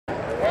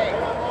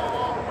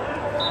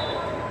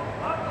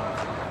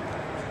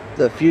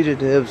The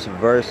Fugitives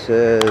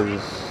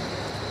versus,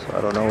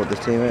 I don't know what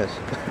this team is.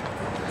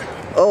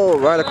 Oh,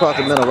 right across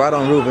the middle, right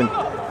on Ruben.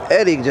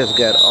 Eddie just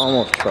got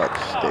almost truck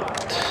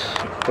sticked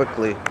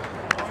quickly.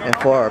 And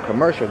for our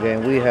commercial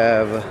game, we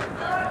have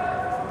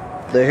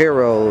the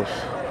Heroes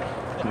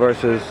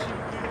versus,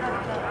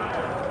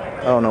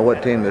 I don't know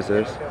what team this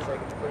is.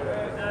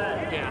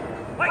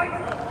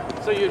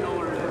 So you know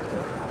what it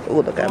is. Oh,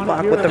 look at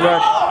Bach with the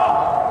rush.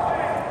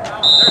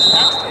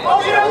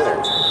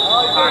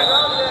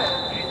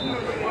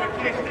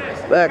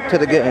 Back to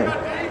the game.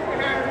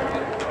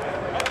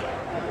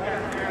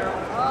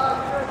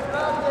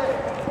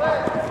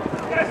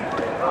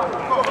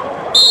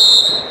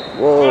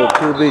 Whoa,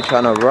 QB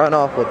trying to run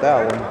off with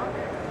that one.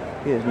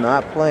 He is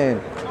not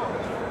playing.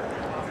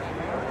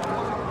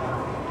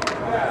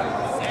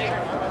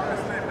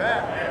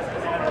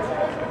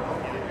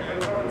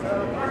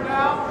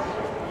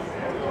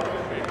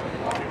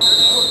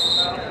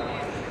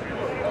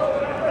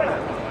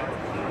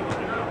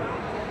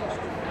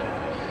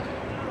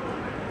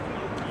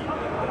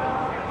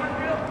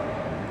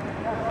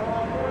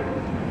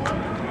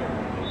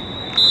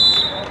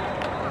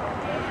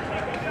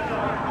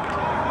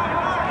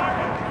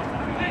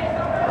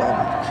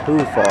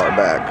 Too far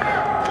back.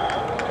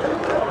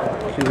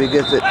 QB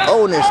gets it.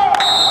 Oh, and it's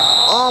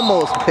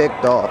almost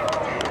picked off.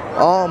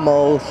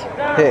 Almost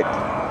picked.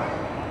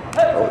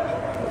 Oh,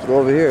 let's go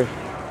over here.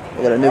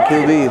 We got a new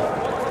QB.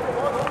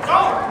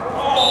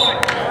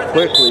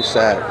 Quickly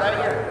sacked.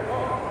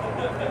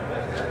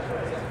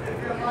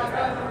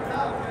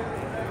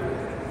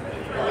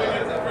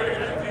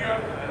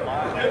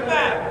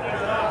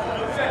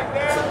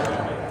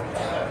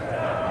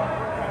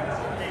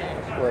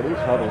 Well, these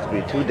huddles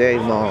be 2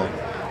 days long.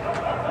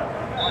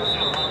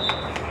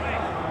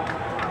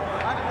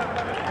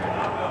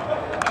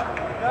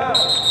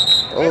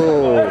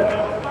 Oh,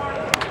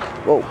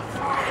 whoa.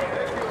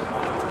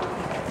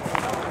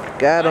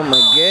 Got him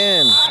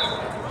again.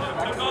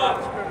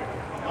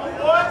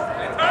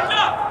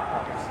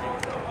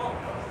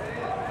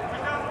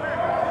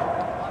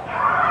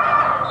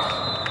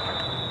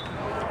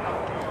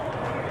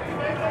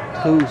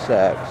 Two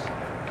sacks.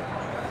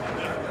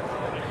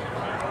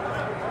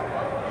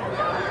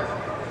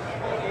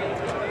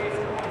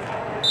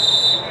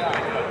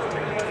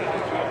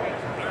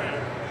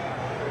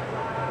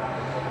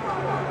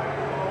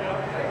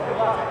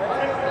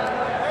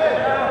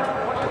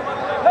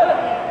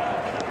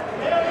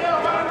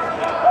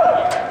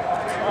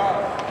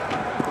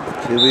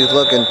 QB's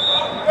looking,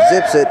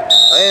 zips it,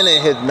 and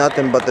it hits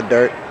nothing but the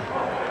dirt.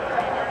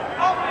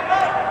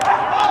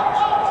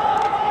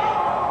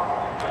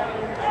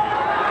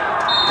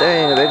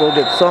 Dang, they go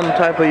get some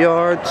type of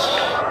yards.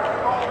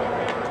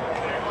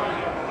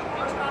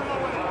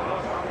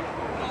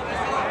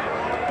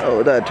 Oh,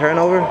 is that a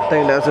turnover? I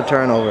think that's a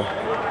turnover.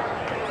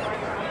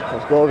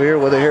 Let's go over here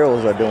where the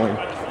Heroes are doing.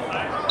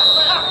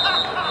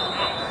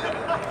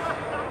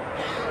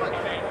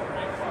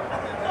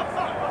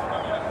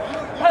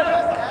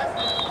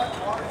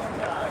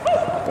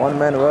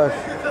 One-man rush.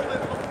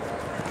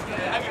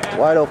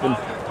 Wide open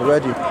to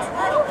Reggie.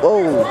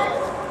 Whoa.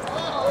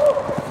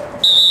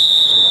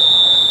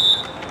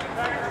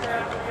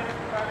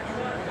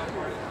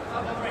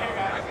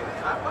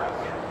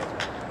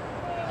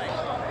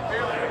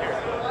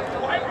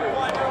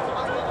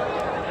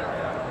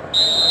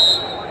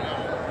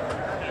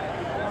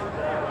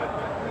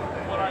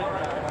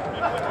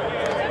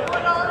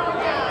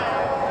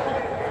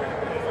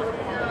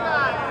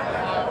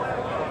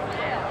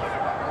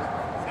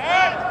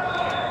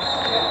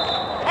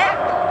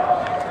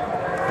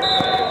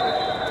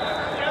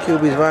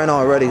 QB's running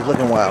already. He's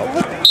looking wild.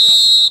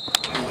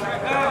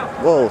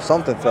 Whoa,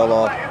 something fell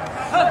off.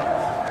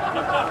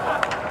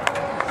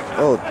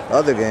 Oh,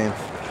 other game.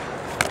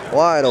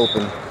 Wide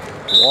open.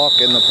 Walk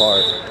in the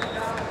park.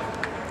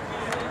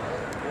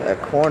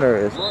 That corner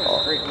is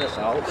off. This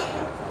out.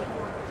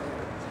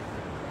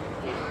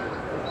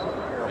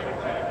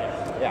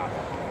 Yeah.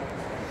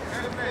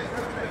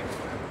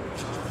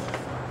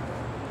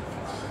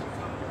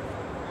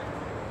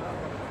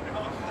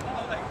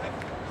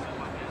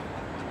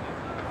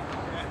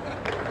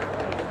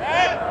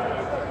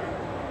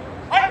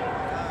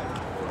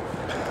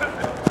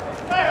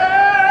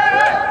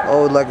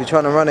 Oh, like you're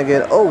trying to run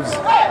again. Oh,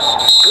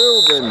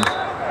 Ruben.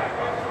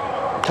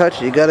 Touch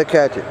it, you gotta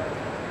catch it.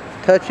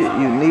 Touch it,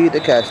 you need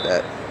to catch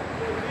that.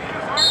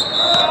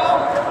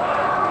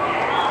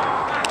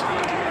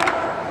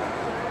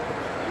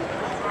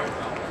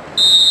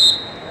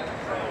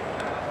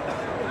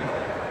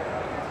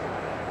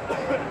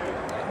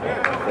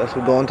 Guess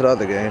we're going to the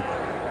other game.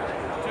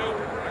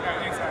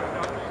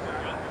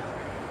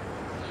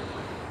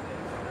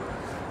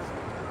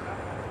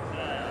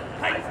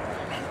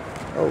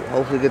 Oh,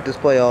 hopefully get this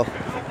play off.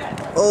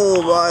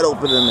 Oh, wide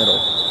open in the middle.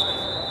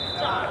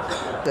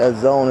 That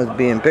zone is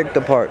being picked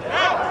apart.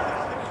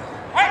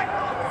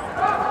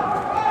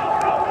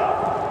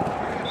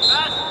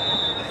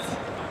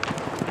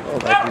 Oh,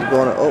 like he's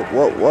going to, oh,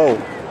 whoa, whoa.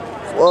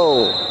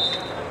 Whoa.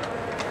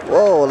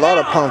 Whoa, a lot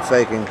of pump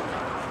faking.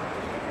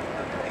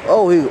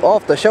 Oh, he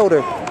off the shoulder.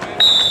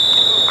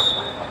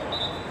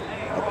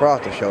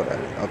 Across the shoulder.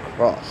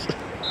 Across.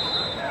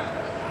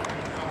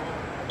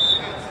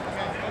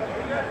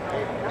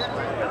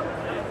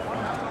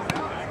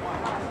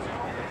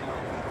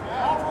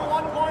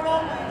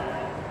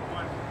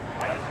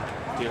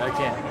 Dude, I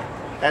can't.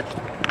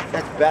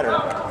 That's better.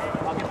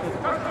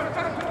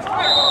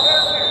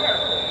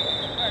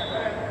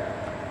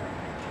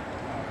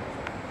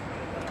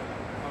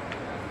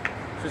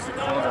 Just the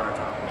cones on the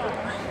top.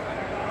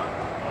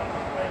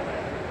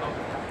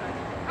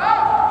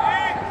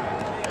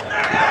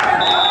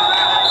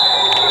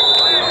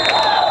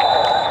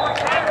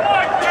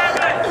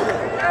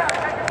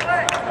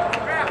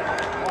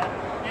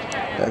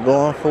 They're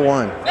going for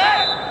one.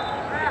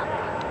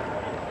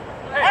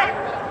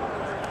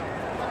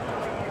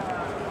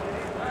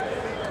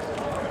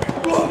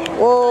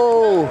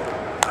 Whoa!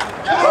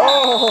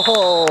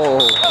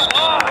 Oh!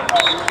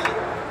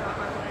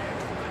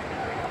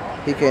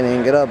 He can't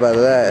even get up out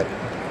of that.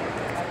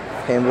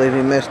 Can't believe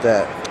he missed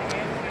that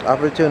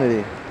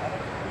opportunity.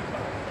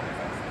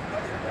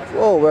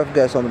 Whoa, ref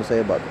got something to say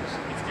about this.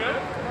 It's good?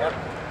 Yep.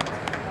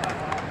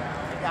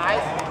 Hey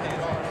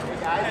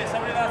guys,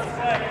 Somebody lost the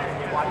flag.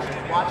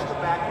 watch the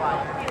back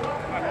line.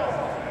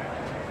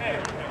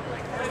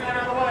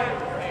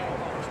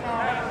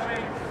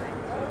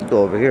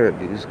 Go over here at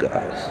these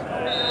guys.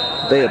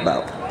 They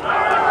about.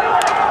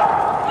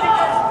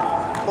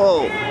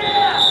 Whoa.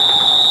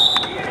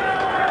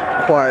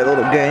 Quiet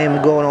little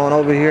game going on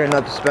over here,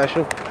 nothing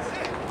special.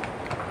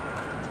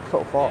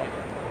 So far.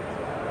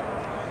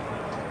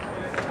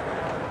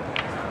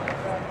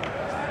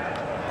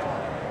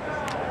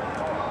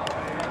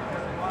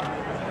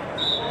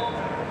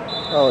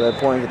 Oh, they're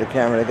pointing to the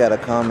camera. They got a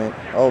comment.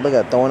 Oh, they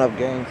got throwing up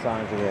gang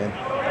signs again.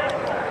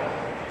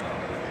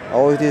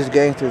 Always these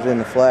gangsters in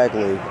the flag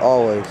league.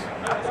 Always.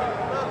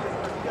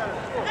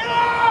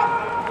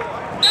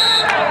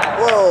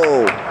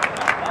 Whoa.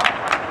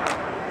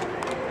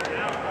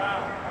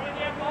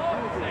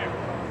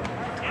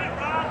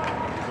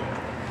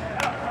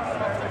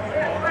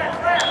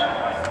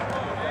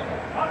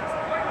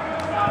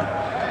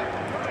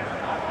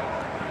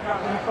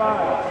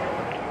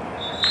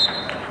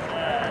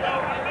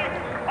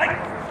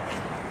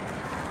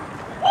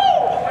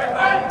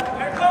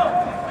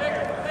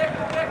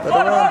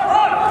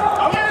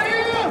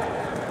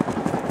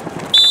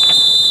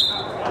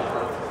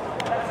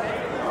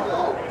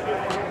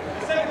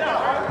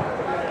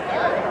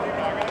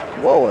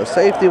 Whoa, a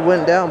safety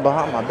went down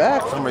behind my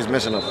back. Somebody's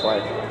missing a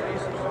flag.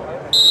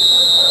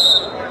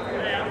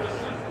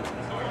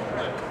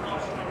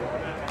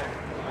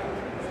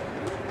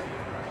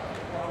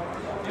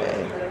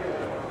 Dang.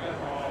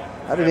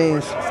 I didn't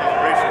even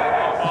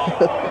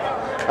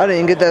I didn't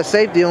even get that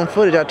safety on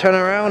footage. I turned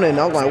around and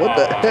I was like, what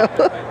the hell?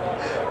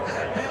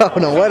 I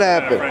don't know what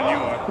happened.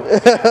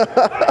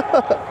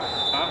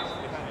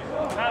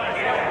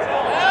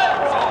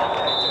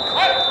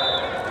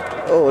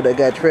 Oh, they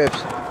got trips.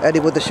 Eddie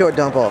with the short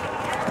dump off.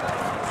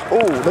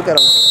 Oh, look at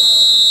him.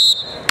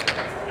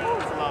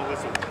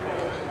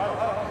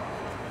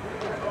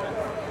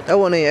 That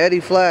wasn't an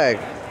Eddie flag.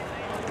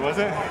 Was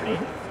it?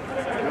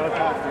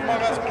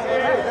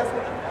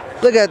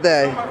 Look at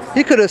that.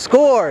 He could have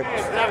scored.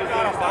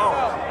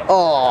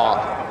 Oh.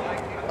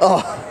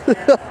 Oh.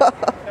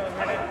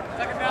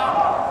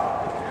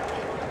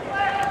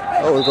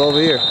 Oh, it's over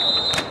here.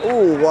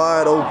 Oh,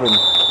 wide open.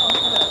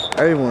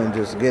 Everyone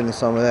just getting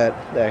some of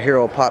that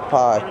hero pot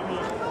pie.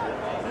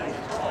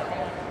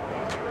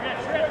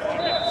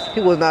 He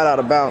was not out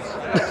of bounds.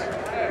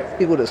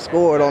 He would have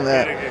scored on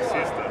that.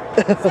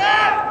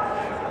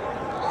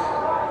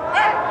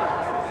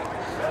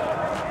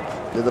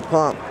 There's a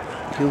pump.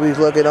 QB's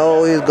looking.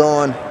 Oh, he's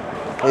gone.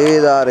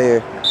 He's out of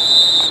here.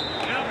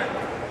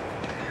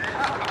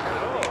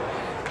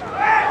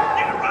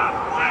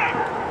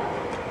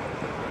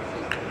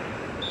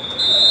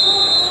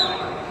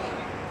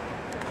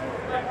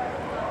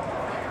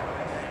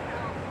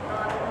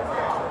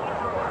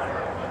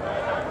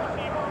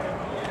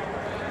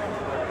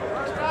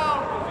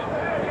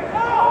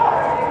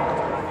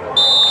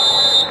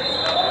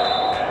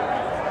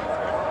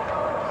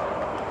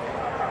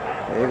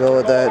 There you go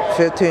with that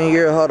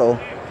 15-year huddle.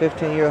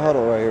 15-year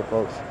huddle right here,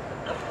 folks.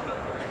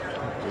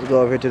 Let's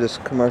go over here to this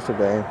commercial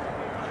game.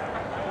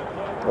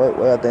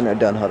 Well, I think they're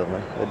done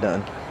huddling. They're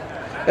done.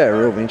 Yeah,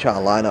 Ruben trying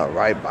to line up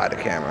right by the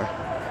camera.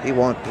 He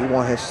want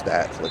his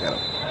stats. Look at him.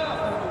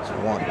 Just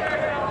one.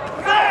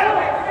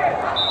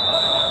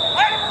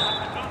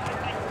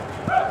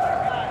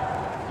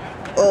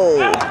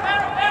 Oh.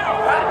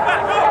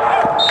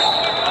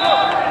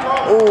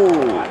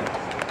 Oh.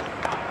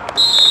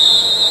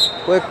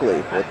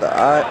 Quickly with the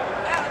eye.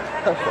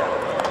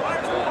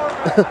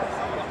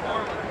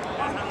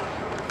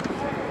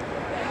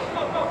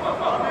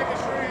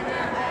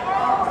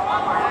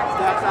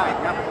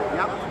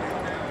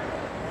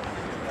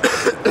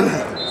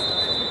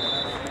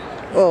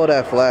 Oh,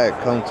 that flag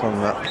comes from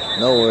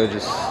nowhere,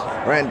 just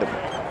random.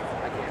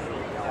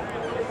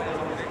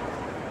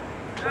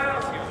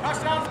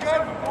 Touchdown's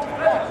good.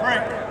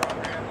 Break.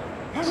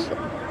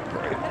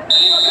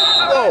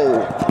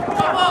 Whoa!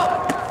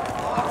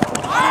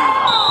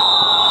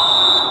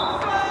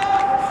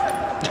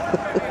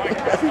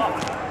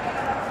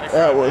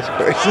 That was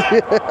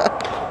crazy.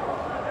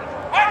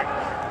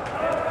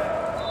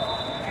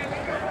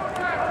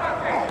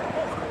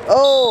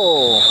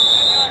 Oh!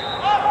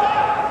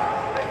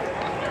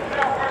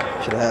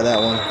 Should have had that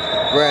one.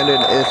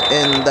 Brandon is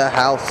in the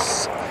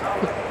house.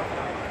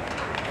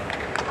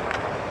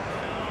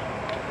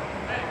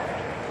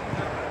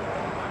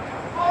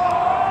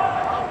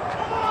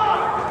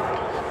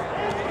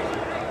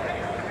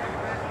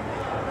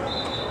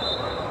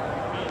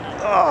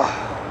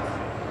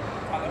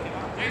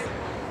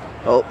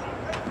 Oh,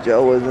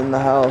 Joe was in the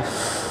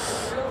house.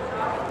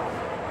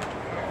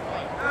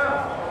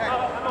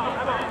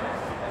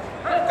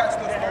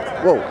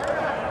 Whoa.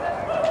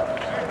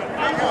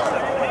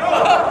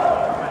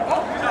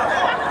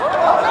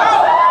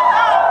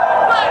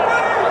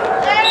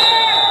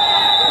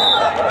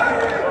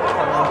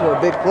 Into a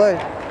big play.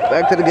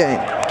 Back to the game.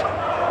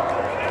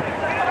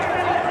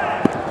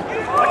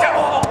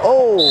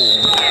 Oh.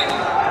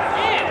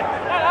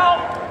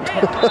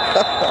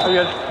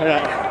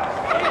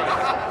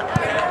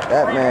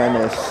 That man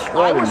is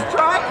sweating.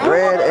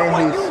 Red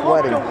and he's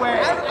sweating.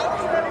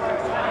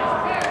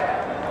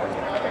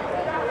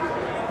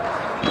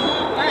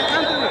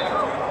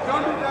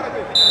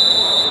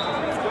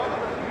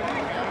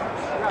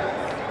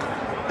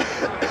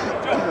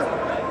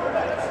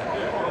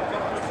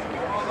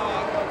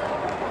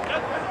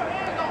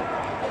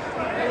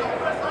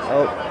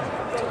 Oh,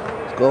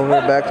 let's go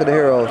over back to the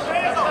heroes.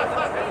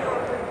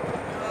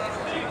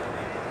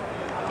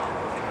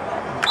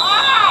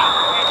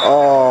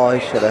 Oh, he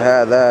should have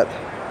had that.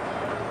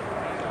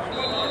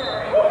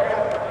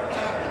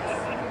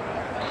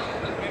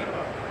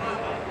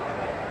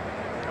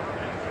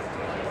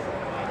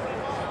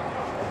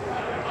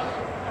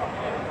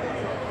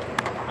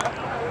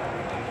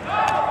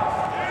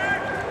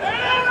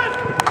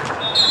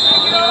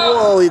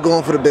 Whoa, he's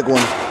going for the big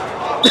one.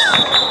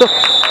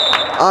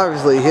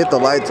 Obviously, he hit the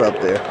lights up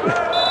there.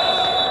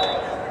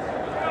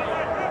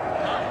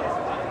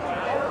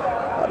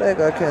 How the heck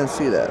I can't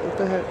see that? What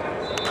the heck?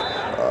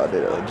 I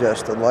did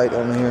adjust the light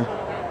on here.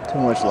 Too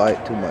much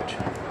light, too much.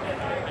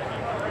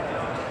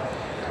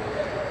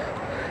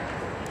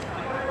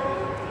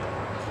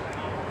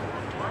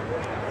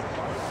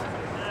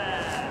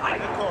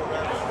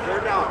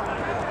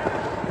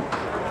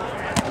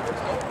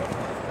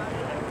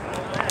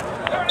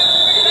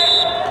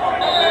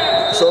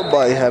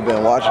 Somebody have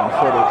been watching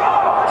footage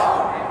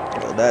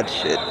of that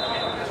shit.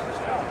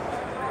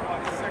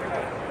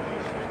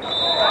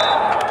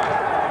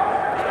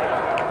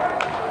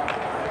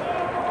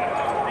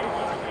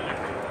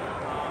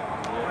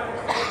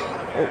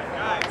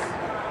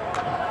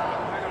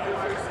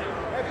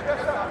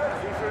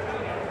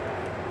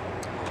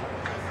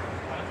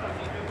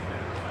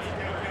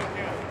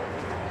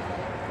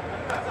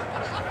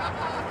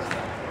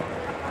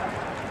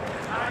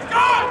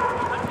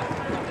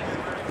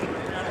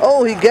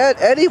 Oh, he got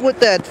Eddie with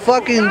that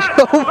fucking,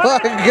 oh my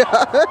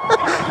god.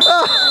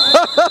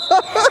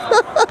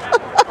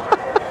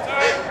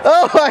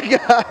 Oh my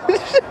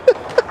gosh.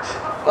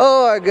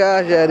 Oh my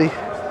gosh, Eddie.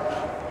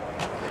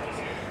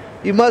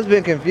 You must have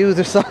been confused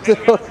or something.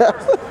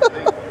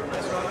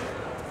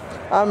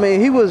 I mean,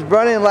 he was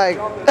running like,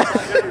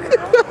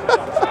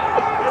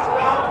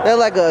 they're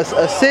like a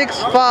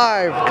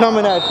 6'5"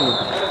 coming at you.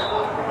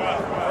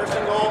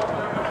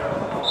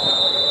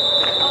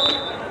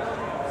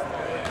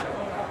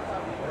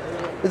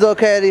 It's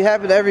okay, it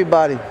happened to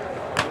everybody.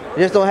 It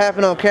just don't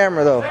happen on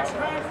camera though. What's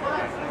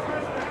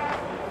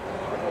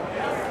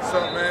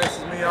up, man? This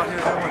is me out here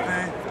doing my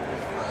thing.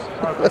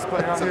 Alright, let's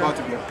play out here. It's about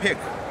to be a pick.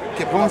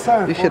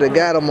 You should have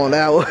got him on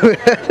that one.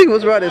 He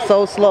was running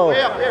so slow.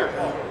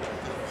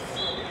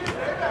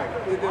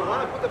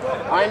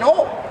 I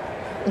know.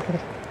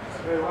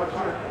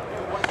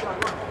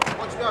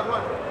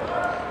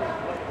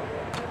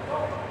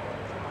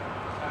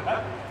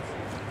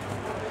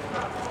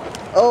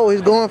 Oh,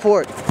 he's going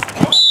for it.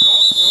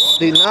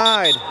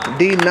 Denied.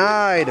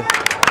 Denied. I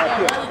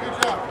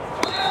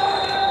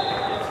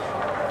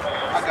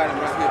got him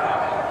right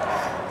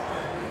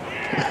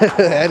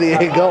here. Eddie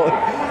ain't going.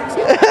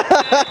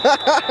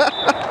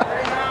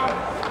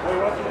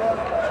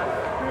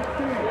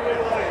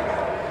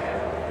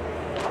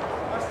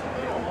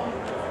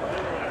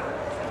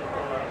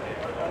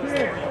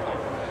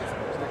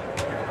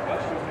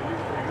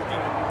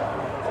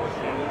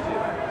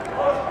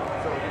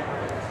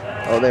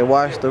 Oh, they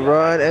watched the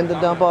run and the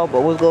dump off,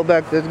 but we'll go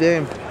back to this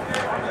game.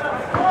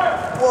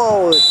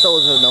 Whoa, it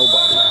throws to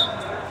nobody.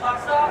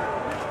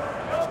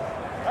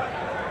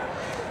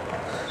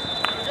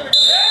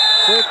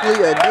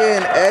 Quickly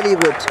again, Eddie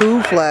with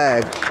 2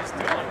 flags.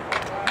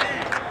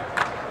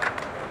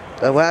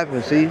 That's what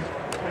happened, see?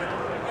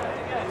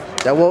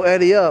 That woke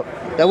Eddie up.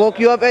 That woke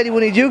you up, Eddie,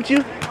 when he juked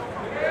you?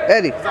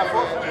 Eddie.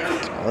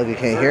 Oh, look, he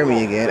can't hear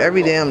me again.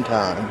 Every damn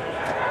time.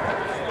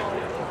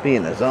 Be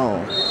in the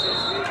zone.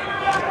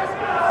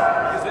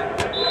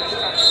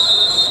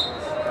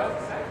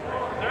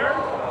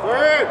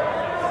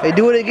 They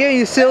do it again,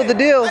 you sealed the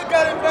deal. I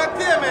got him back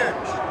there, man.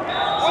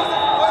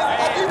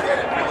 I did get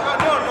it. No.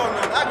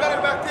 I got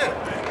him back there.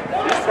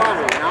 He's trying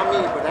to, not me,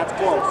 but that's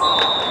close.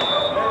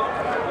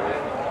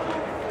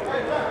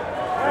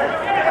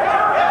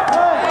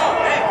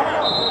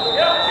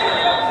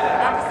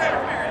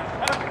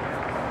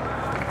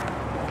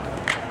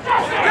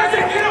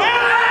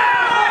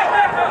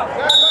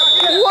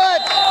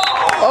 What?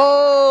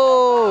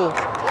 Oh!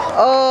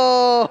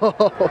 Oh!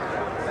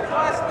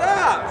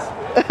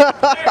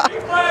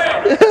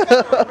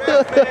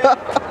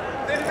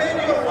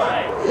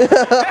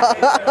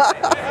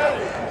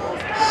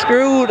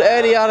 Screwed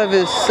Eddie out of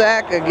his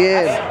sack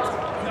again.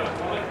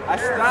 I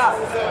stopped.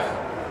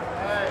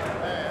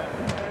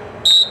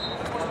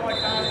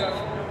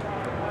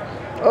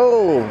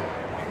 Oh!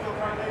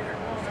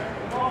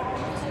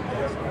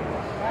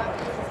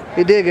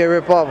 He did get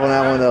ripped off on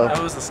that one though.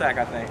 That was the sack,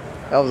 I think.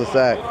 That was a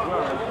sack.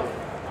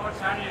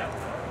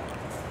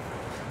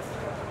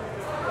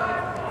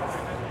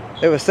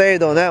 They were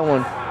saved on that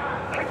one.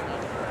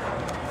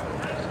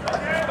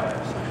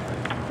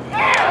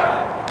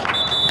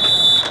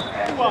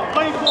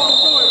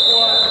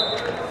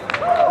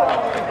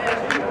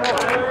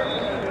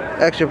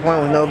 Extra point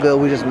was no good.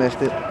 We just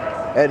missed it.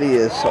 Eddie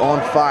is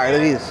on fire.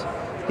 He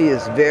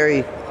is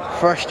very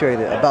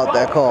frustrated about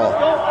that call.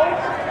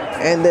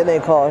 And then they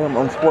call him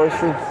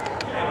unsportsmanlike.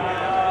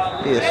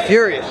 He is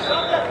furious.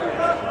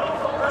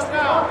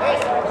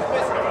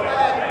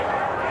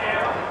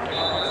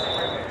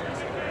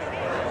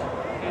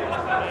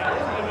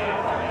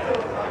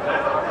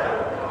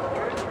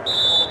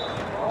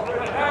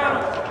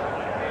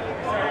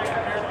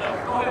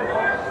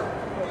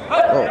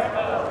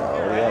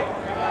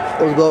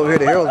 Let's go over here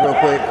to Heroes real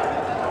quick.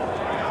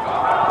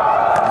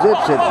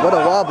 Zips it. What a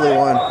wobbly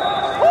one.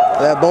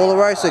 That bowl of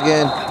rice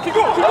again.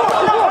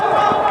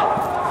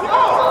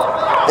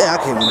 Yeah, I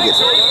can't even get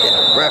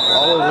that ref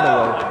all over the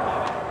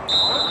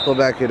way. Go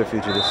back here to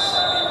future this.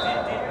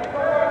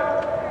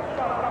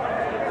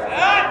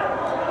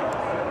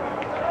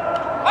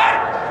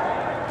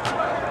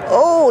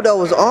 Oh, that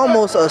was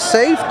almost a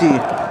safety.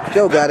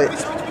 Joe got it.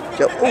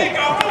 Joe.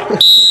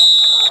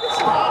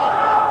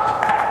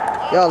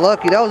 Y'all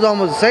lucky. That was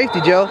almost a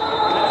safety, Joe.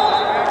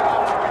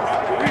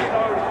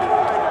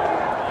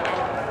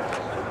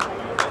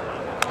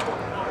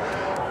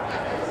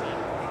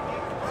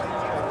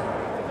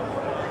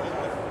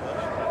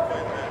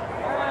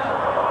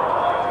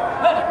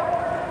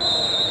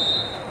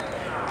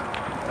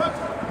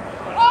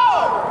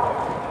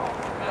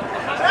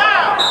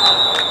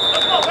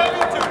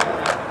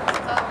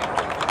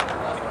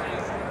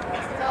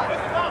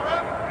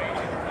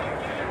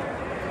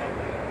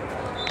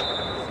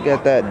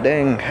 Got that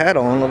dang hat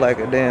on, look like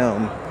a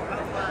damn.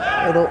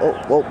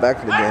 Oh, back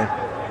to the game.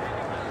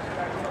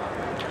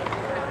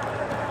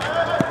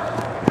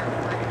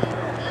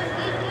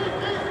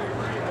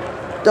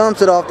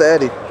 Dumps it off to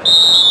Eddie.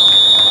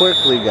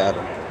 Quickly got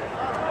him.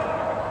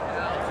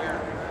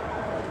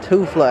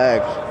 2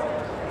 flags.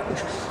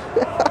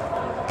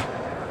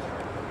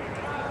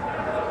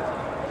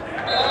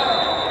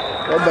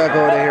 Go back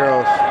over to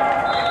Heroes.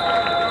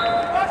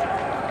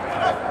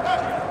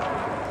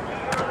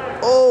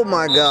 Oh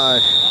my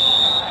gosh.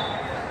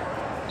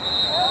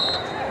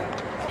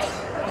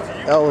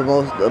 That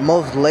was the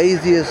most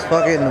laziest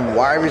fucking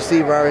wide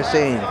receiver I've ever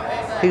seen.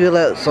 He could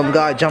let some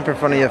guy jump in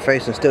front of your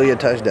face and steal your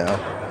touchdown.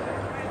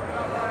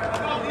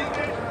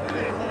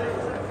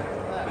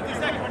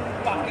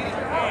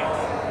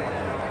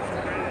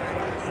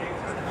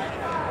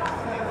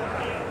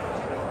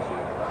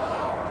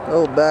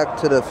 Go back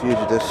to the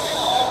fugitives.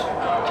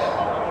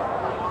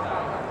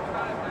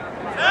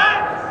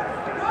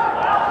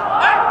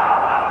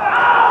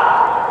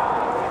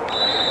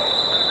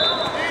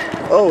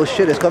 Oh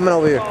shit, it's coming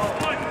over here.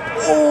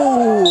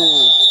 Ooh.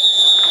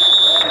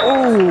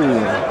 Ooh.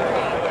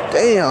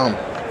 Damn.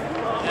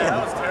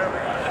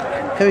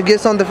 Can we get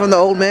something from the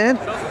old man?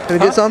 Can we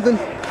get something?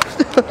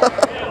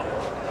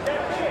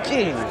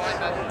 Jeez.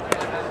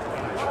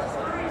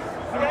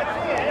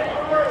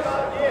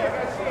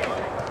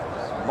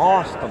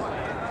 Lost them.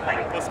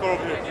 Let's go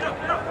over here.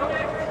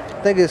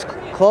 I think it's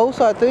close,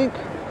 I think.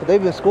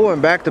 They've been scoring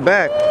back to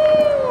back.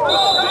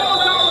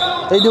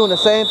 They doing the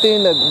same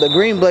thing that the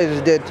Green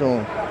Blazers did to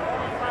them.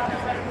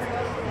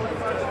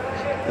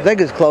 I think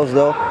it's close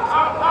though.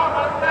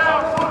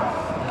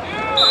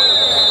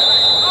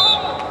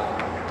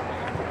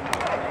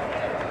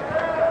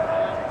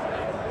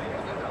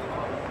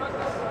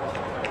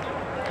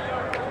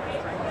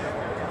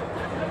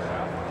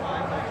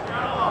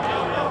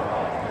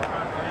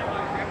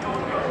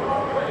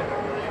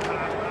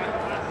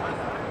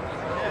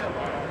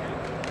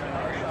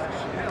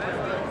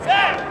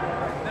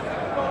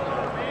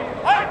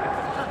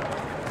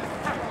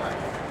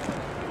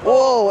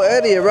 Whoa,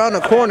 Eddie around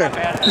the corner.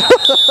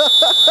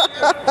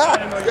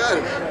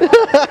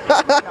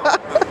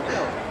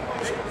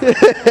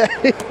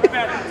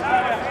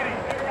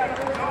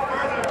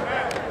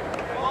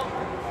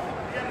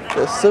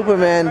 The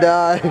Superman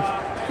dive.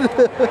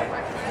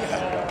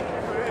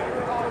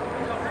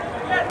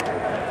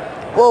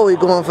 Whoa, he's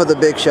going for the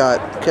big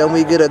shot. Can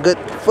we get a good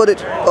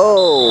footage?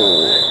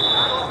 Oh.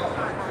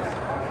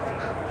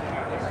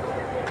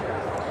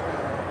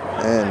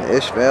 And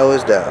Ishmael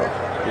is down.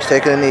 He's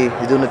taking a knee.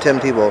 He's doing the Tim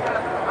Tebow.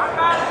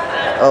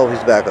 Oh,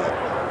 he's back up.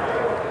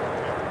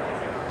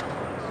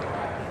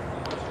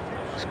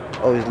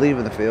 Oh, he's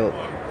leaving the field.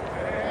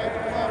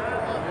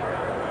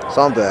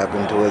 Something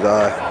happened to his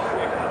eye.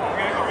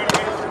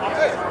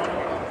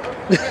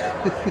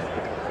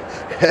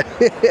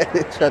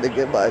 He tried to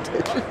get my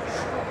attention.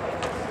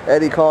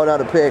 Eddie called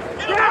out a pick.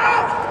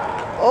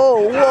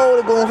 Oh, whoa,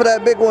 they're going for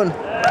that big one.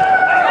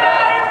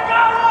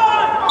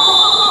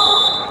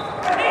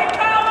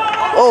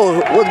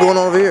 Oh, what's going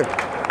on over here?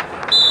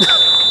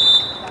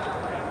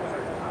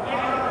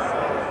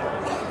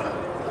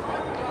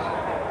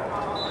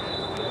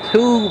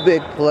 Two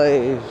big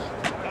plays.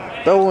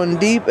 Throwing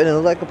deep and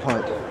then like a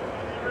punt.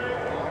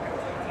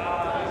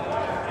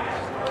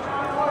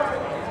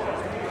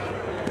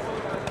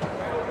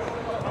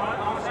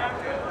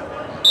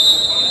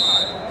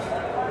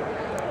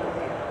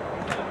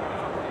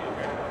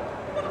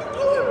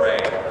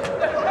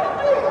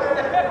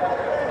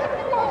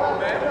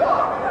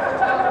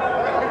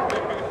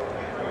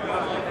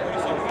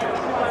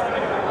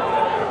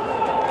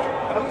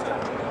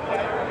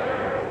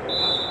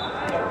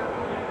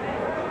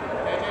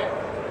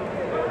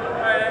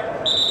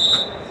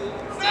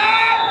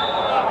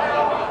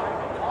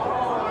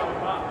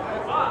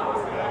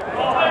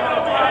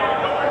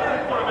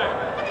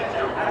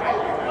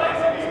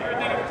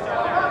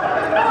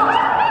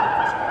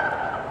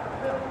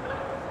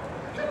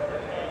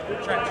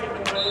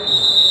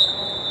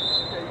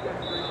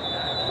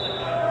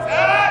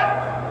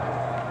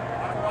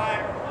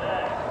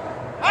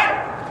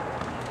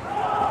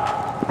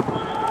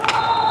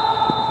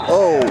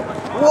 Oh,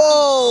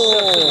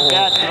 whoa!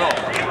 Bad throw.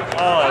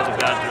 Oh, that was a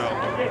bad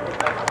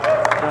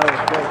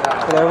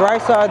throw. To their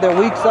right side, their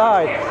weak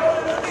side.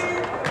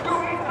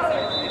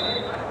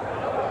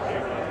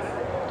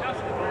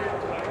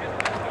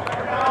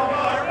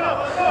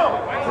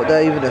 Was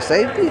that even a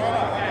safety?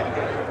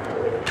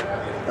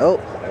 Oh,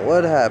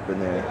 what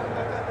happened there?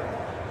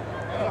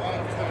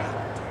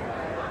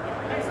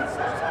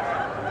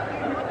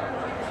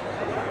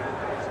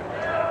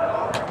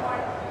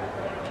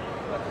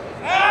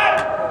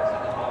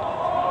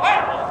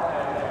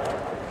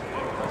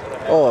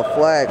 Oh, a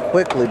flag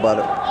quickly, but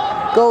it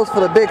goes for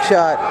the big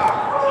shot.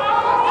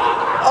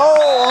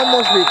 Oh,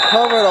 almost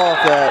recovered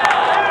off that.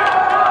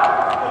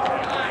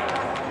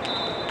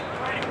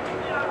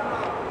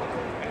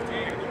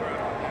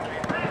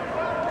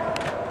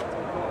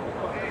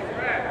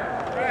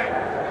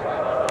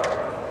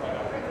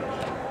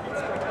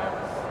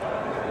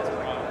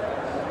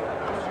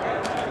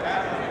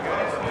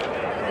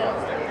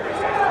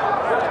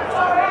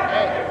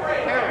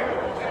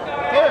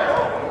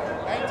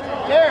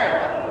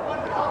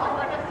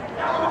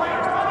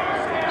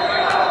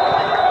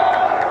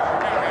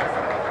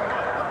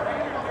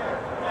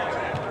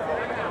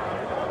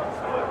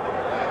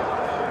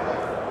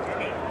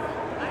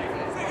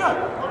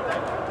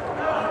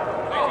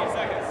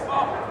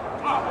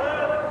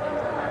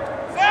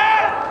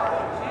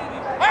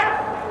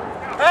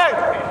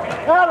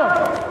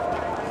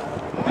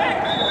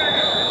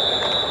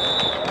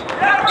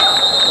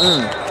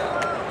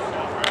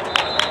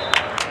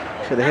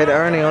 Should have hit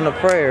Ernie on the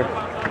prayer.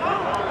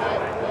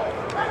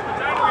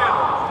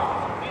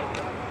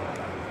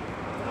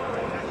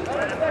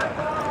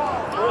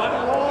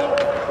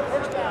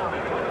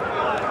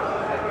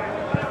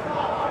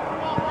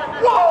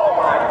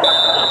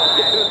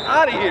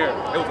 Out of here.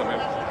 It was a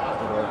miss.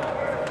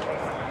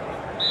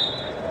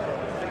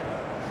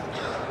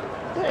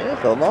 Dang,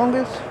 that's the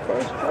longest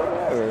first quarter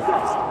ever.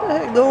 What the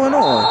heck going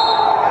on?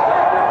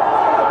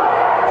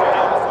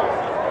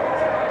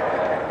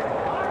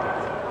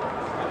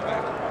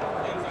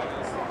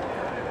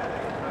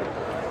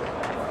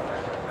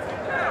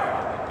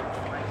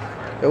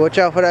 Better watch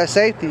out for that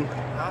safety.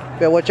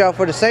 Better watch out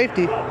for the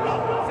safety.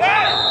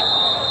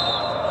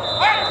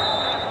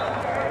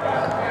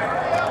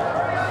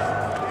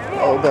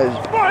 Oh, guys.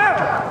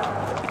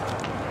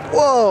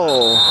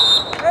 Whoa.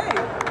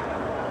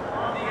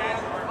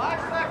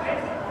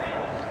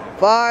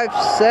 5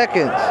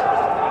 seconds.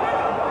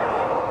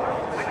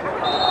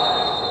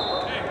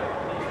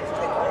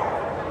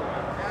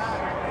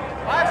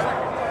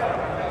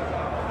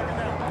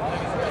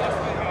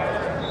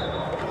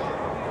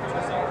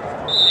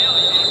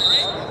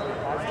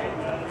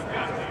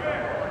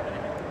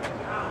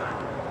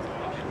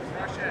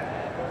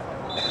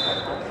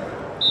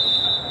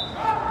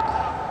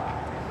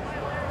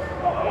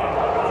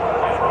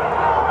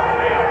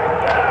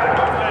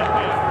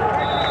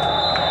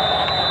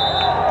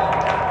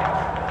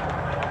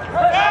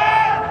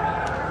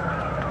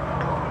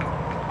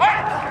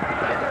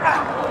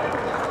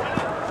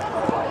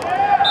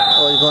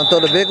 Gonna throw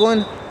the big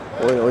one,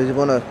 or is he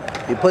gonna?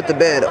 He put the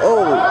bed.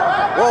 Oh,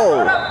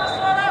 whoa!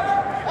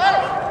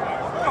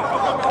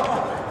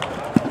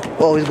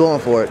 Whoa, he's going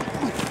for it.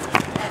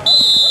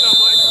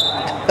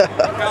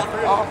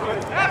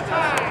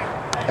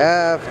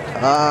 Half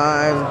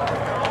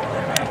time.